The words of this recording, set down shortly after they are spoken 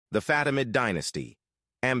The Fatimid Dynasty: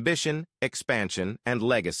 Ambition, Expansion, and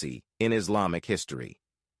Legacy in Islamic History.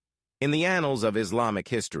 In the annals of Islamic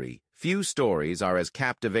history, few stories are as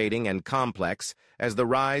captivating and complex as the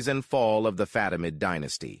rise and fall of the Fatimid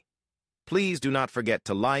dynasty. Please do not forget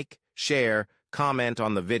to like, share, comment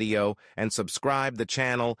on the video, and subscribe the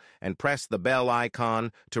channel and press the bell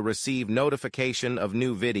icon to receive notification of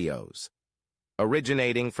new videos.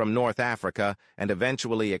 Originating from North Africa and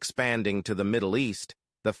eventually expanding to the Middle East,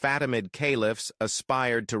 the Fatimid caliphs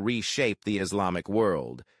aspired to reshape the Islamic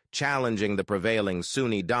world, challenging the prevailing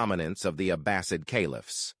Sunni dominance of the Abbasid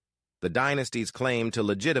caliphs. The dynasty's claim to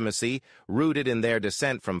legitimacy, rooted in their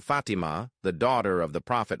descent from Fatima, the daughter of the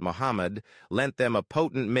Prophet Muhammad, lent them a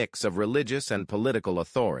potent mix of religious and political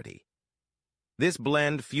authority. This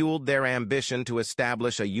blend fueled their ambition to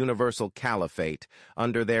establish a universal caliphate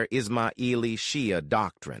under their Isma'ili Shia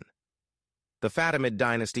doctrine. The Fatimid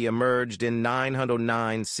dynasty emerged in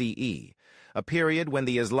 909 CE, a period when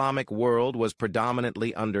the Islamic world was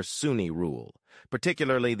predominantly under Sunni rule,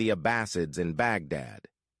 particularly the Abbasids in Baghdad.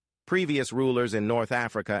 Previous rulers in North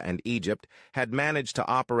Africa and Egypt had managed to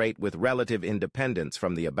operate with relative independence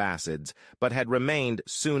from the Abbasids, but had remained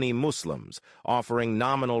Sunni Muslims, offering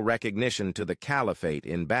nominal recognition to the caliphate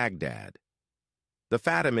in Baghdad. The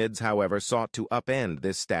Fatimids, however, sought to upend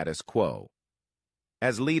this status quo.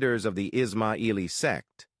 As leaders of the Isma'ili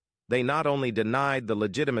sect, they not only denied the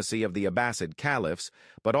legitimacy of the Abbasid caliphs,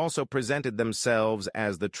 but also presented themselves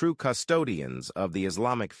as the true custodians of the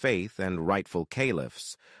Islamic faith and rightful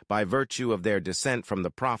caliphs, by virtue of their descent from the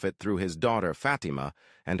Prophet through his daughter Fatima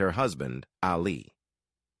and her husband Ali.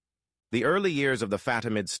 The early years of the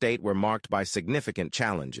Fatimid state were marked by significant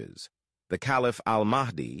challenges. The Caliph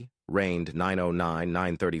al-Mahdi, reigned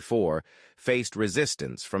 909-934, faced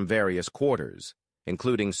resistance from various quarters,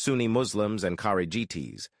 including Sunni Muslims and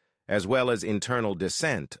Kharijites, as well as internal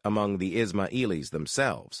dissent among the Ismailis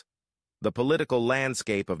themselves. The political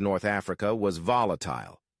landscape of North Africa was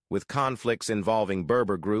volatile, with conflicts involving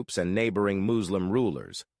Berber groups and neighboring Muslim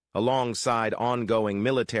rulers, alongside ongoing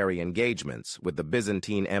military engagements with the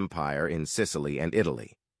Byzantine Empire in Sicily and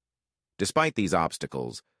Italy. Despite these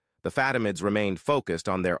obstacles, the Fatimids remained focused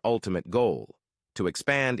on their ultimate goal: to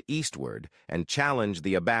expand eastward and challenge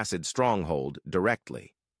the Abbasid stronghold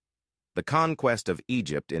directly. The conquest of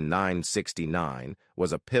Egypt in 969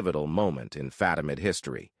 was a pivotal moment in Fatimid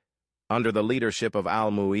history. Under the leadership of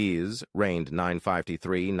Al-Mu'izz, reigned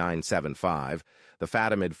 953-975, the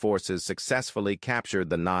Fatimid forces successfully captured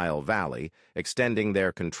the Nile Valley, extending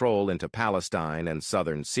their control into Palestine and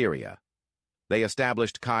southern Syria. They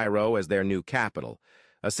established Cairo as their new capital,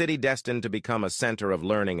 a city destined to become a center of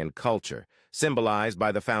learning and culture, symbolized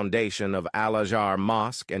by the foundation of Al-Azhar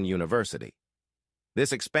Mosque and University.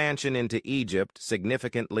 This expansion into Egypt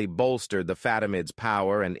significantly bolstered the Fatimids'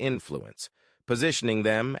 power and influence, positioning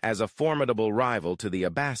them as a formidable rival to the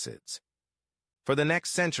Abbasids. For the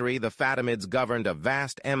next century, the Fatimids governed a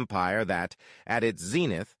vast empire that, at its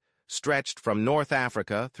zenith, stretched from North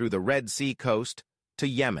Africa through the Red Sea coast to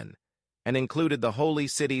Yemen, and included the holy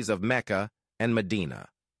cities of Mecca and Medina.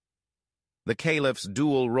 The caliph's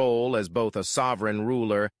dual role as both a sovereign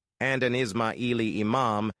ruler and an Isma'ili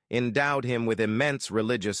imam endowed him with immense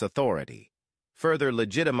religious authority, further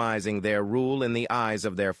legitimizing their rule in the eyes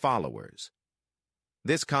of their followers.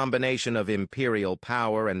 This combination of imperial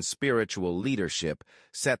power and spiritual leadership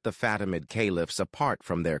set the Fatimid caliphs apart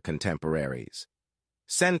from their contemporaries.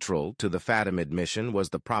 Central to the Fatimid mission was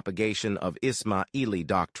the propagation of Isma'ili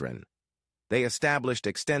doctrine. They established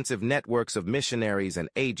extensive networks of missionaries and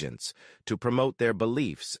agents to promote their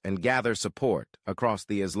beliefs and gather support across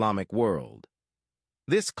the Islamic world.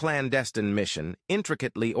 This clandestine mission,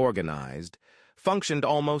 intricately organized, functioned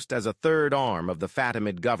almost as a third arm of the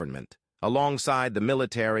Fatimid government, alongside the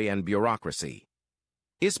military and bureaucracy.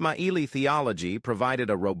 Ismaili theology provided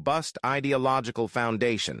a robust ideological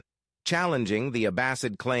foundation, challenging the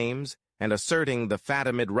Abbasid claims and asserting the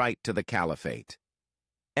Fatimid right to the caliphate.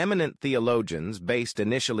 Eminent theologians, based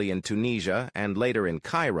initially in Tunisia and later in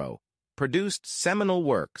Cairo, produced seminal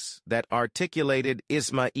works that articulated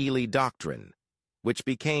Ismaili doctrine, which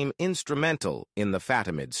became instrumental in the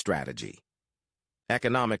Fatimid strategy.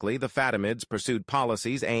 Economically, the Fatimids pursued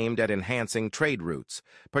policies aimed at enhancing trade routes,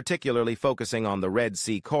 particularly focusing on the Red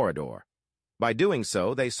Sea corridor. By doing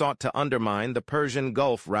so, they sought to undermine the Persian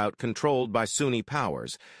Gulf route controlled by Sunni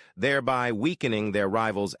powers, thereby weakening their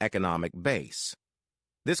rivals' economic base.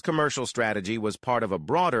 This commercial strategy was part of a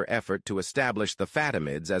broader effort to establish the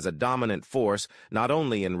Fatimids as a dominant force not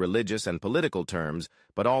only in religious and political terms,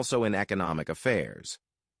 but also in economic affairs.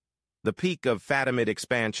 The peak of Fatimid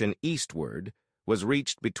expansion eastward was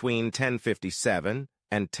reached between 1057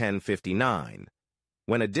 and 1059,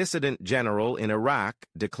 when a dissident general in Iraq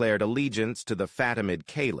declared allegiance to the Fatimid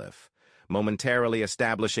Caliph, momentarily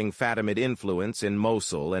establishing Fatimid influence in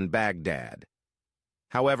Mosul and Baghdad.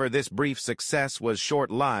 However, this brief success was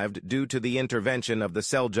short-lived due to the intervention of the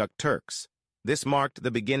Seljuk Turks. This marked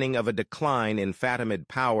the beginning of a decline in Fatimid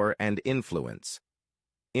power and influence.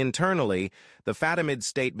 Internally, the Fatimid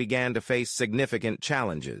state began to face significant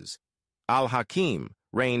challenges. Al-Hakim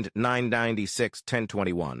reigned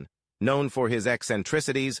 996–1021. Known for his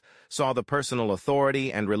eccentricities, saw the personal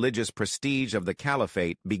authority and religious prestige of the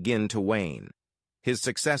caliphate begin to wane. His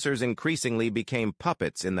successors increasingly became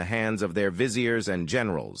puppets in the hands of their viziers and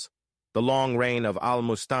generals. The long reign of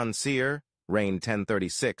al-Mustansir, reigned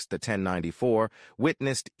 1036–1094,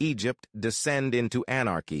 witnessed Egypt descend into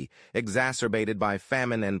anarchy, exacerbated by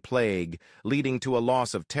famine and plague, leading to a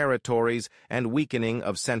loss of territories and weakening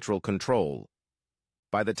of central control.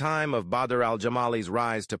 By the time of Badr al-Jamali's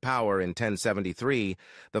rise to power in 1073,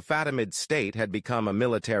 the Fatimid state had become a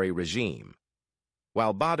military regime.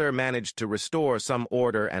 While Badr managed to restore some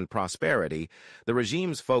order and prosperity, the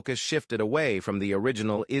regime's focus shifted away from the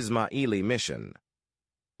original Isma'ili mission.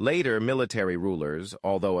 Later military rulers,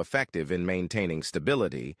 although effective in maintaining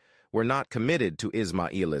stability, were not committed to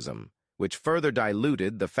Ismailism, which further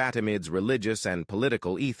diluted the Fatimids' religious and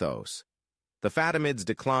political ethos. The Fatimids'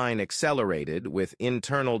 decline accelerated with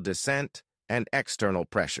internal dissent and external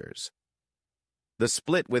pressures. The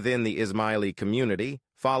split within the Ismaili community,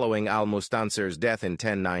 following al-Mustansir's death in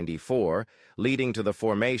 1094, leading to the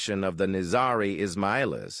formation of the Nizari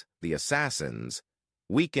Ismailis, the Assassins,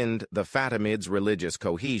 weakened the Fatimids' religious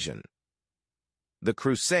cohesion. The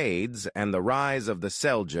Crusades and the rise of the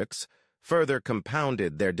Seljuks further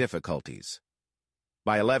compounded their difficulties.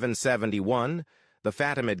 By 1171, the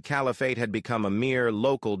Fatimid Caliphate had become a mere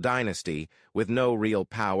local dynasty with no real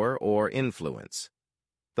power or influence.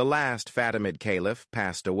 The last Fatimid Caliph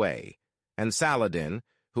passed away, and Saladin,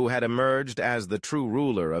 who had emerged as the true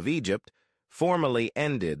ruler of Egypt, formally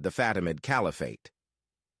ended the Fatimid Caliphate.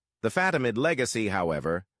 The Fatimid legacy,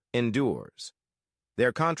 however, endures.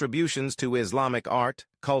 Their contributions to Islamic art,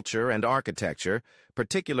 culture, and architecture,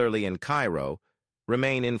 particularly in Cairo,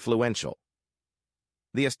 remain influential.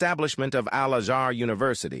 The establishment of Al-Azhar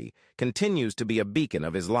University continues to be a beacon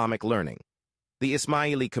of Islamic learning. The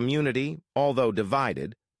Ismaili community, although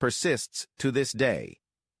divided, persists to this day,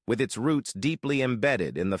 with its roots deeply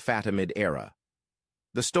embedded in the Fatimid era.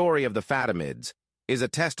 The story of the Fatimids is a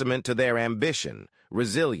testament to their ambition,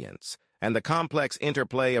 resilience, and the complex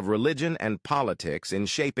interplay of religion and politics in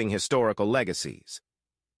shaping historical legacies.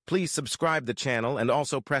 Please subscribe the channel and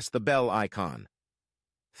also press the bell icon.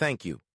 Thank you.